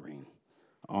murdering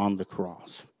on the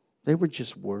cross. They were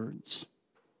just words.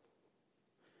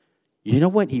 You know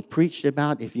what he preached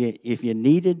about? If you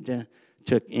needed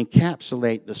to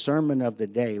encapsulate the sermon of the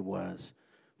day, was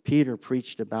Peter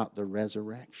preached about the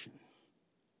resurrection.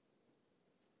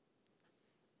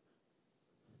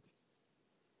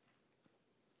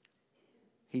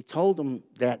 He told them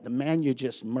that the man you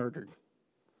just murdered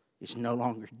is no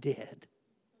longer dead,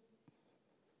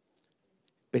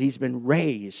 but he's been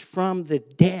raised from the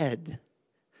dead.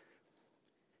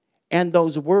 And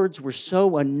those words were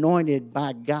so anointed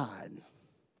by God,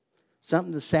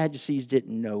 something the Sadducees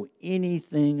didn't know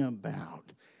anything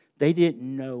about. They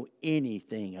didn't know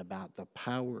anything about the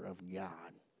power of God.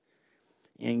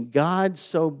 And God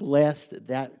so blessed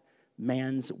that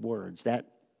man's words, that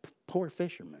poor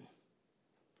fisherman.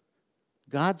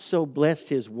 God so blessed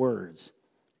his words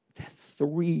that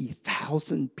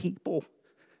 3,000 people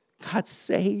got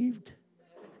saved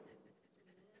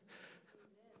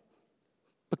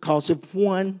because of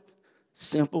one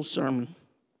simple sermon.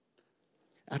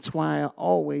 That's why I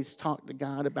always talk to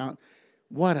God about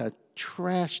what a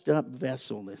trashed up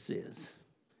vessel this is.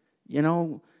 You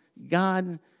know,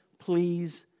 God,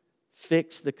 please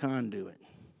fix the conduit.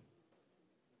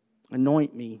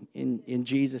 Anoint me in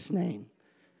Jesus' name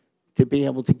to be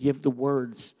able to give the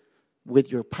words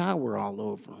with your power all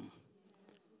over them.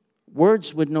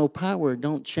 Words with no power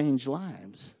don't change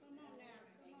lives.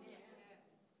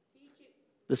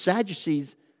 The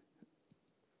Sadducees,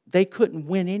 they couldn't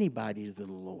win anybody to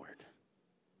the Lord.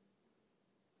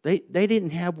 They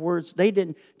didn't have words.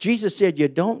 Jesus said, you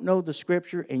don't know the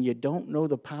Scripture and you don't know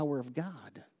the power of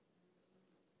God.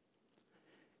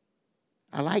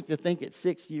 I like to think at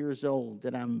 6 years old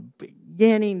that I'm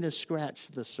beginning to scratch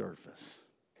the surface.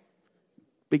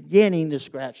 Beginning to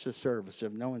scratch the surface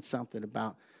of knowing something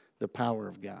about the power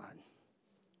of God.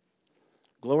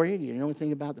 Gloria, do you know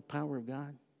anything about the power of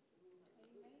God?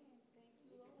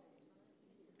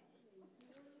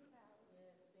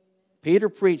 Peter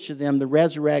preached to them the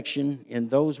resurrection in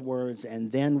those words,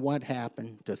 and then what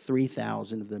happened to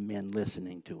 3,000 of the men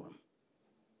listening to him?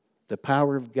 The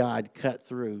power of God cut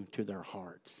through to their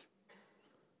hearts,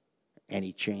 and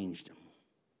he changed them.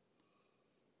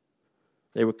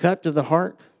 They were cut to the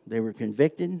heart. They were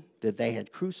convicted that they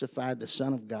had crucified the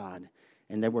Son of God,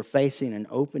 and they were facing an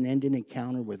open-ended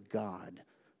encounter with God,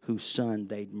 whose Son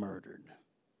they'd murdered.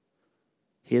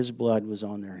 His blood was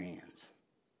on their hands,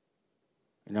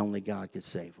 and only God could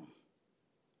save them.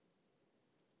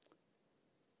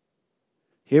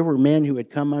 Here were men who had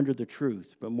come under the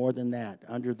truth, but more than that,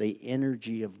 under the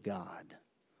energy of God.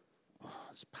 Oh,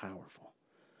 it's powerful.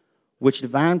 Which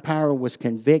divine power was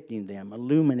convicting them,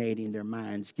 illuminating their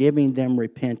minds, giving them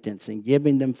repentance, and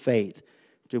giving them faith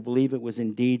to believe it was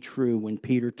indeed true when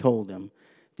Peter told them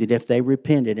that if they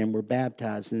repented and were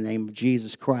baptized in the name of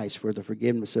Jesus Christ for the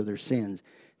forgiveness of their sins,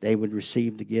 they would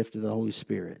receive the gift of the Holy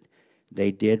Spirit.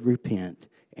 They did repent,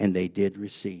 and they did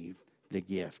receive the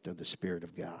gift of the Spirit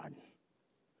of God.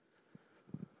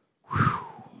 Whew.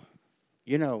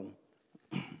 You know,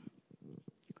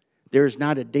 there's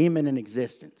not a demon in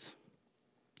existence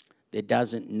that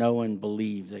doesn't know and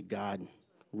believe that God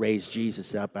raised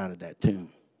Jesus up out of that tomb.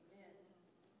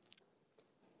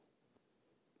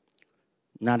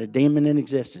 Not a demon in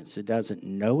existence that doesn't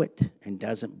know it and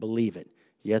doesn't believe it,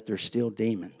 yet they're still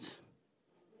demons.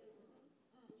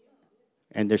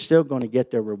 And they're still going to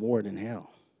get their reward in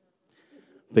hell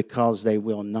because they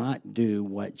will not do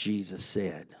what Jesus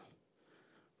said.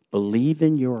 Believe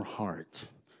in your heart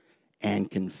and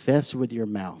confess with your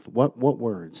mouth. What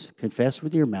words? Confess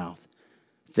with your mouth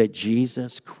that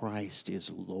Jesus Christ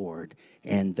is Lord,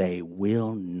 and they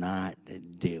will not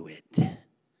do it.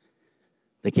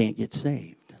 They can't get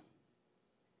saved.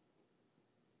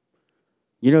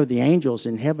 You know, the angels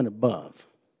in heaven above,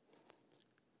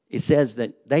 it says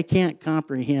that they can't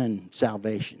comprehend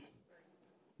salvation.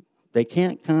 They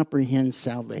can't comprehend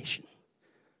salvation.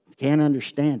 They can't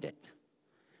understand it.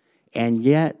 And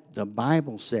yet the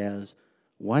Bible says,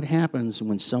 what happens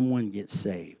when someone gets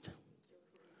saved?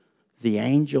 The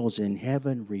angels in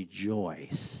heaven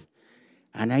rejoice.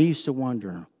 And I used to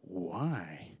wonder,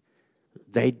 why?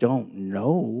 They don't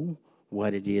know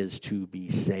what it is to be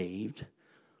saved,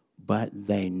 but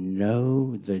they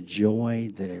know the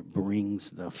joy that it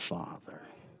brings the Father.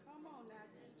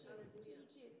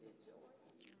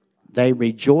 They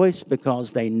rejoice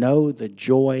because they know the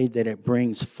joy that it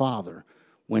brings Father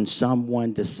when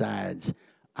someone decides,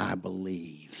 I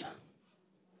believe.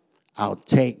 I'll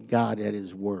take God at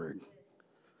His word.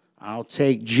 I'll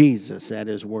take Jesus at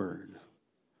His word.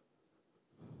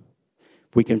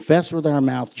 If we confess with our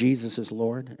mouth Jesus is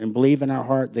Lord and believe in our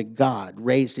heart that God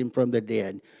raised Him from the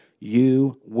dead,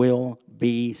 you will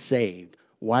be saved.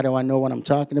 Why do I know what I'm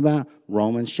talking about?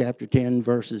 Romans chapter 10,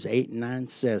 verses 8 and 9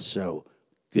 says so.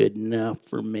 Good enough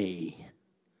for me.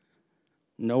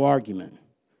 No argument.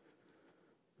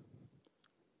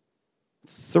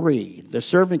 3, the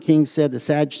servant king said the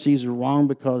Sadducees were wrong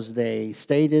because they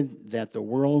stated that the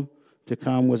world to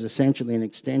come was essentially an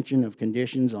extension of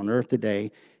conditions on earth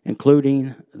today,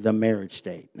 including the marriage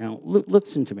state. Now,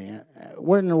 listen to me.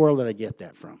 Where in the world did I get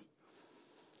that from?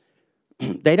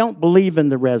 They don't believe in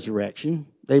the resurrection.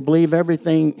 They believe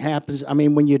everything happens. I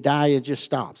mean, when you die, it just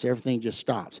stops. Everything just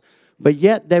stops. But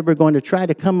yet they were going to try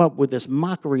to come up with this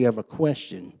mockery of a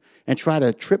question and try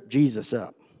to trip Jesus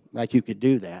up, like you could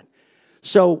do that.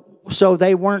 So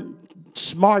they weren't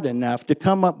smart enough to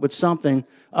come up with something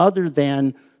other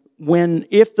than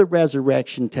if the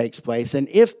resurrection takes place and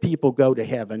if people go to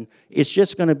heaven, it's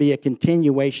just going to be a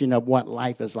continuation of what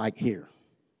life is like here.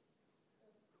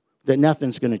 That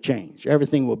nothing's going to change.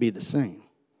 Everything will be the same.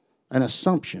 An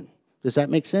assumption. Does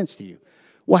that make sense to you?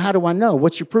 Well, how do I know?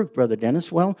 What's your proof, Brother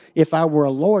Dennis? Well, if I were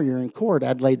a lawyer in court,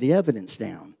 I'd lay the evidence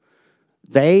down.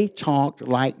 They talked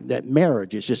like that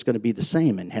marriage is just going to be the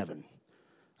same in heaven.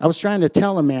 I was trying to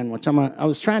tell a man one time, I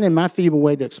was trying in my feeble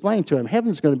way to explain to him,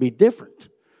 heaven's going to be different.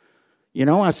 You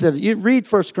know, I said, you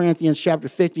read 1 Corinthians chapter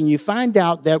 15, you find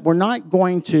out that we're not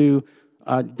going to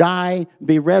die,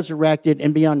 be resurrected,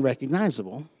 and be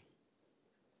unrecognizable.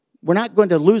 We're not going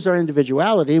to lose our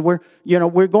individuality. We're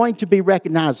going to be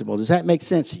recognizable. Does that make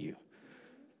sense to you?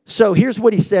 So here's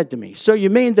what he said to me. So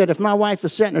you mean that if my wife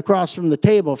is sitting across from the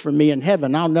table from me in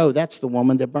heaven, I'll know that's the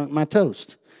woman that burnt my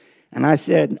toast? And I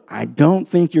said, I don't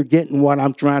think you're getting what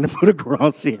I'm trying to put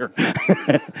across here.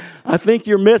 I think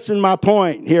you're missing my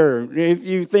point here if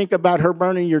you think about her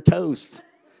burning your toast.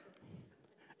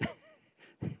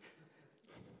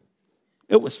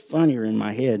 It was funnier in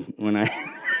my head when I...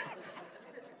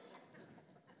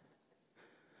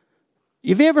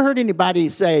 Have you ever heard anybody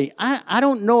say, I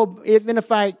don't know, even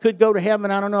if I could go to heaven,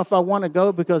 I don't know if I want to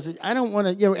go because I don't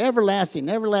want to, everlasting,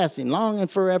 long and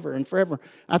forever.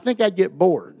 I think I'd get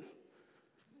bored.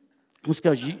 It's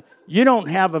because you don't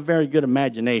have a very good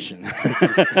imagination.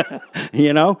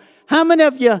 How many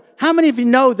of you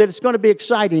know that it's going to be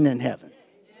exciting in heaven?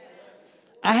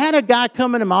 I had a guy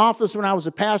come into my office when I was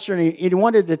a pastor, and he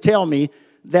wanted to tell me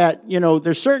that,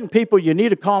 there's certain people you need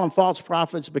to call them false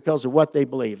prophets because of what they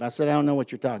believe. I said, I don't know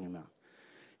what you're talking about.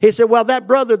 He said, well, that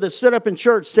brother that stood up in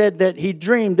church said that he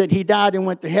dreamed that he died and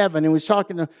went to heaven and was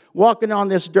walking on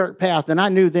this dirt path. And I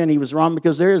knew then he was wrong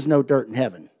because there is no dirt in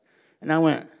heaven. And I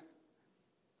went,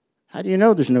 how do you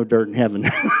know there's no dirt in heaven?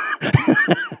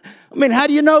 How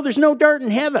do you know there's no dirt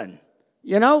in heaven?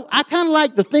 I kind of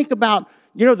like to think about,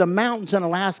 the mountains in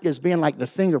Alaska as being like the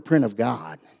fingerprint of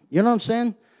God. You know what I'm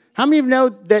saying? How many of you know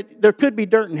that there could be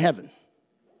dirt in heaven?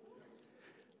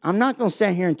 I'm not going to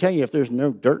stand here and tell you if there's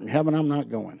no dirt in heaven, I'm not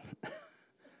going.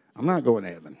 I'm not going to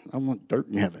heaven. I want dirt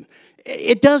in heaven.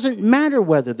 It doesn't matter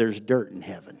whether there's dirt in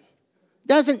heaven. It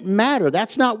doesn't matter.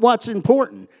 That's not what's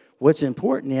important. What's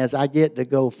important is I get to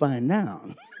go find out.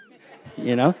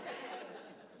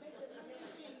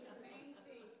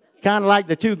 Kind of like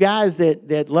the two guys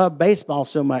that love baseball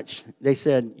so much. They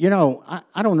said,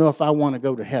 I don't know if I want to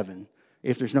go to heaven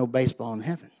if there's no baseball in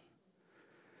heaven.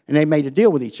 And they made a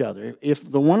deal with each other. If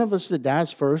the one of us that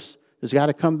dies first has got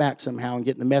to come back somehow and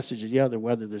get the message of the other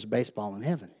whether there's baseball in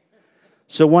heaven.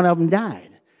 So one of them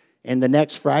died. And the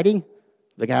next Friday,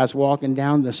 the guy's walking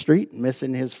down the street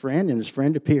missing his friend, and his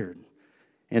friend appeared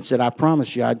and said, I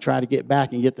promise you I'd try to get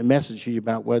back and get the message to you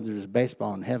about whether there's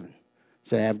baseball in heaven.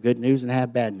 Said, I have good news and I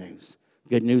have bad news.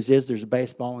 Good news is there's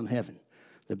baseball in heaven.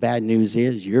 The bad news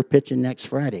is you're pitching next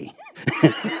Friday.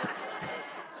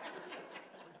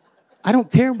 I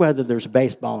don't care whether there's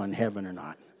baseball in heaven or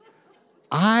not.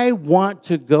 I want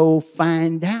to go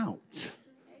find out.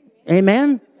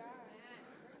 Amen?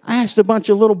 I asked a bunch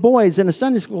of little boys in a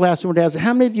Sunday school class one day, I said,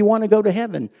 how many of you want to go to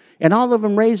heaven? And all of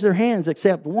them raised their hands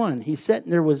except one. He's sitting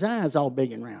there with his eyes all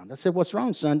big and round. I said, what's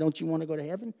wrong, son? Don't you want to go to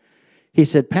heaven? He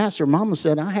said, Pastor, Mama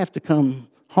said I have to come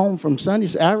home from Sunday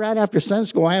school. Right after Sunday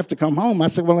school, I have to come home. I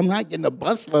said, well, I'm not getting a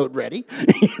bus load ready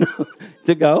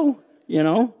to go,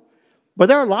 But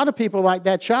there are a lot of people like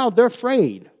that child. They're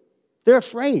afraid. They're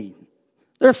afraid.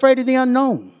 They're afraid of the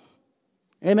unknown.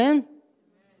 Amen?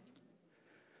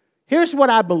 Here's what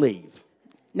I believe.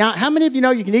 Now, how many of you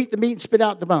know you can eat the meat and spit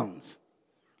out the bones?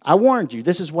 I warned you.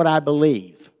 This is what I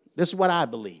believe. This is what I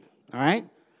believe. All right?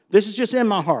 This is just in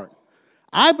my heart.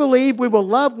 I believe we will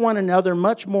love one another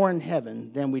much more in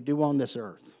heaven than we do on this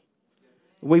earth.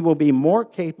 We will be more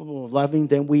capable of loving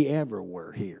than we ever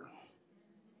were here.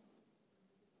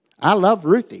 I love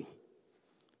Ruthie,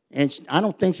 and I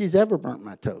don't think she's ever burnt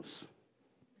my toast.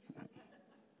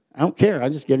 I don't care. I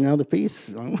just get another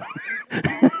piece.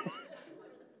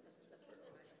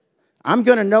 I'm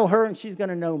going to know her, and she's going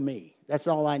to know me. That's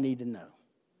all I need to know.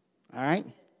 All right?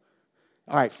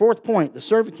 All right, fourth point. The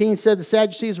servant king said the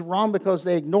Sadducees were wrong because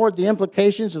they ignored the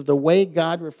implications of the way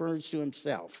God refers to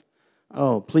himself.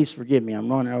 Oh, please forgive me.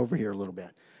 I'm running over here a little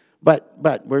bit. But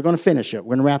we're going to finish up.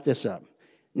 We're going to wrap this up.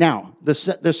 Now, the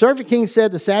servant king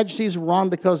said the Sadducees were wrong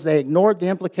because they ignored the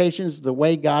implications of the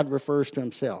way God refers to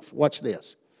himself. Watch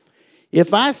this.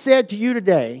 If I said to you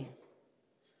today,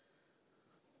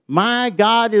 my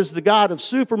God is the God of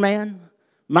Superman,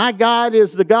 my God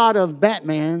is the God of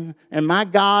Batman, and my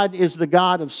God is the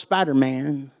God of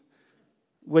Spider-Man,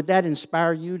 would that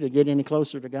inspire you to get any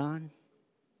closer to God?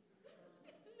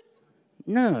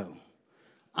 No.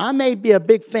 I may be a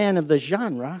big fan of the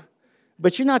genre,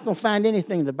 but you're not going to find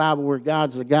anything in the Bible where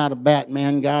God's the God of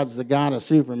Batman, God's the God of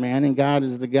Superman, and God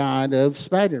is the God of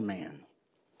Spider-Man.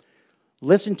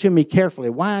 Listen to me carefully.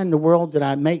 Why in the world did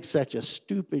I make such a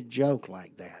stupid joke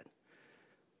like that?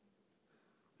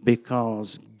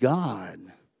 Because God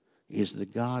is the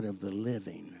God of the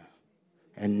living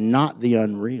and not the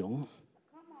unreal.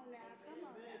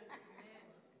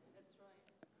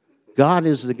 God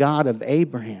is the God of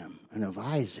Abraham and of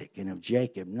Isaac and of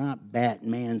Jacob, not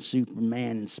Batman,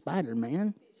 Superman, and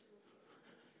Spider-Man.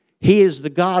 He is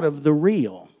the God of the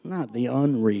real, not the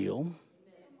unreal.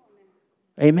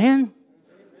 Amen?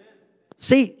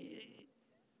 See,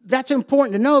 that's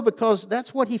important to know because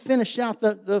that's what he finished out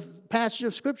the passage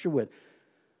of Scripture with.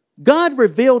 God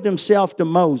revealed himself to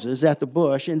Moses at the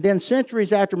bush, and then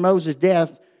centuries after Moses'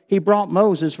 death, he brought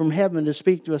Moses from heaven to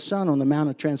speak to his son on the Mount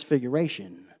of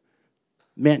Transfiguration.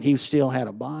 Meant he still had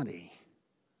a body.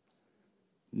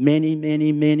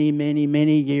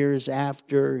 Many years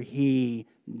after he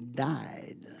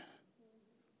died.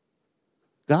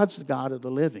 God's the God of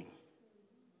the living.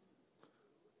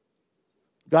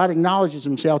 God acknowledges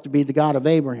himself to be the God of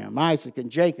Abraham, Isaac, and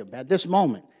Jacob. At this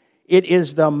moment, it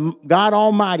is the God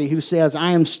Almighty who says,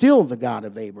 I am still the God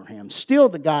of Abraham, still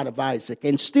the God of Isaac,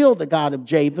 and still the God of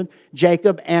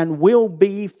Jacob, and will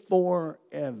be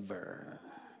forever.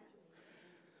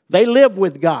 They live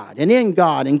with God and in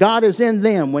God, and God is in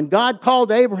them. When God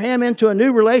called Abraham into a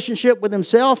new relationship with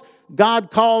himself,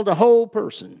 God called a whole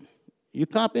person. You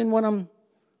copying what I'm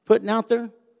putting out there?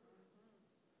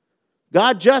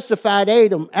 God justified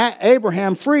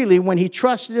Abraham freely when he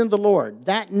trusted in the Lord.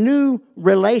 That new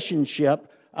relationship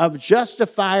of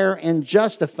justifier and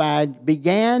justified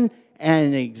began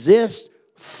and exists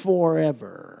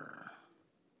forever.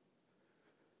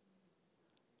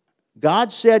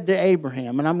 God said to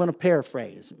Abraham, and I'm going to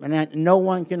paraphrase, and no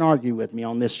one can argue with me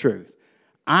on this truth,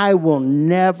 I will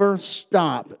never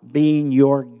stop being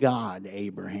your God,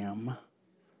 Abraham.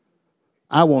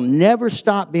 I will never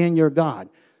stop being your God.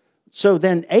 So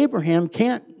then Abraham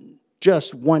can't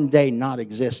just one day not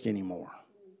exist anymore.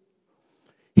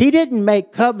 He didn't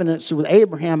make covenants with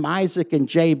Abraham, Isaac, and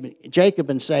Jacob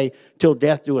and say, till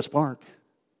death do us part.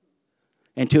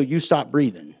 Until you stop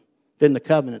breathing. Then the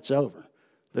covenant's over.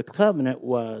 The covenant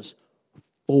was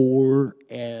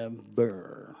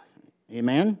forever.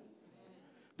 Amen?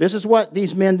 This is what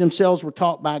these men themselves were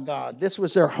taught by God. This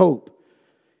was their hope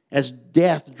as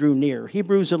death drew near.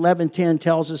 Hebrews 11:10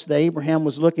 tells us that Abraham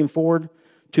was looking forward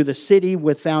to the city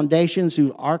with foundations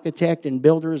whose architect and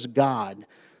builder is God.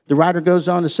 The writer goes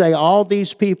on to say, all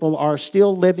these people are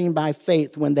still living by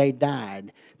faith when they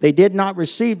died. They did not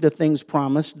receive the things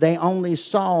promised. They only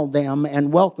saw them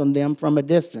and welcomed them from a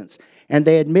distance. And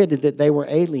they admitted that they were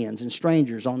aliens and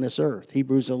strangers on this earth.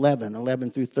 Hebrews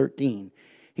 11 through 13.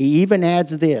 He even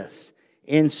adds this.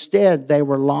 Instead, they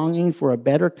were longing for a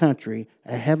better country,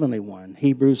 a heavenly one.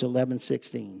 Hebrews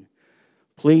 11:16.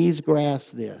 Please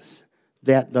grasp this.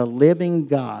 that the living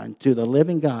God, to the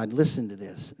living God, listen to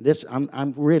this.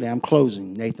 I'm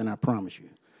closing, Nathan, I promise you.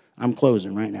 I'm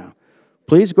closing right now.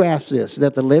 Please grasp this,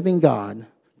 that to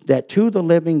the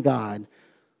living God,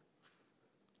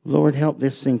 Lord, help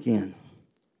this sink in.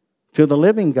 To the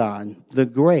living God, the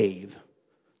grave,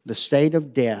 the state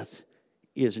of death,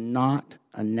 is not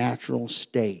a natural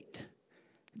state.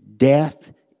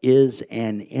 Death is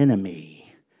an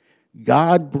enemy.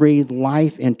 God breathed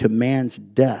life into man's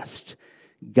dust.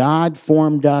 God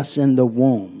formed us in the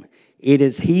womb. It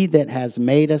is He that has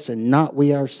made us and not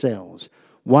we ourselves.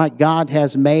 What God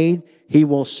has made, He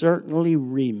will certainly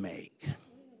remake.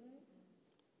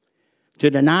 To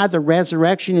deny the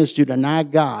resurrection is to deny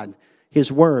God,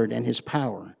 His word and His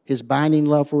power, His binding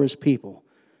love for His people,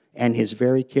 and His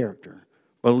very character.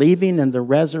 Believing in the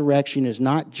resurrection is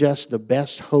not just the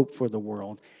best hope for the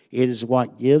world. It is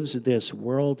what gives this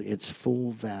world its full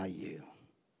value.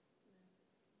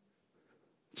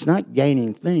 It's not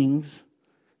gaining things.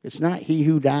 It's not he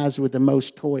who dies with the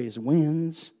most toys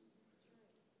wins.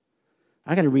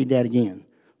 I got to read that again.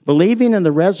 Believing in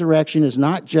the resurrection is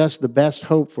not just the best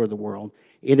hope for the world.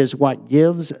 It is what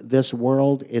gives this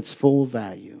world its full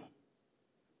value.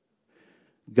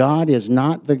 God is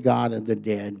not the God of the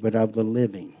dead, but of the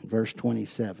living. Verse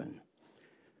 27.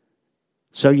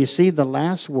 So you see, the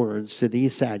last words to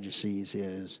these Sadducees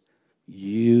is,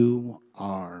 you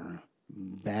are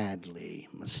badly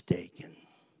mistaken.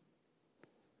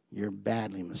 You're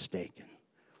badly mistaken.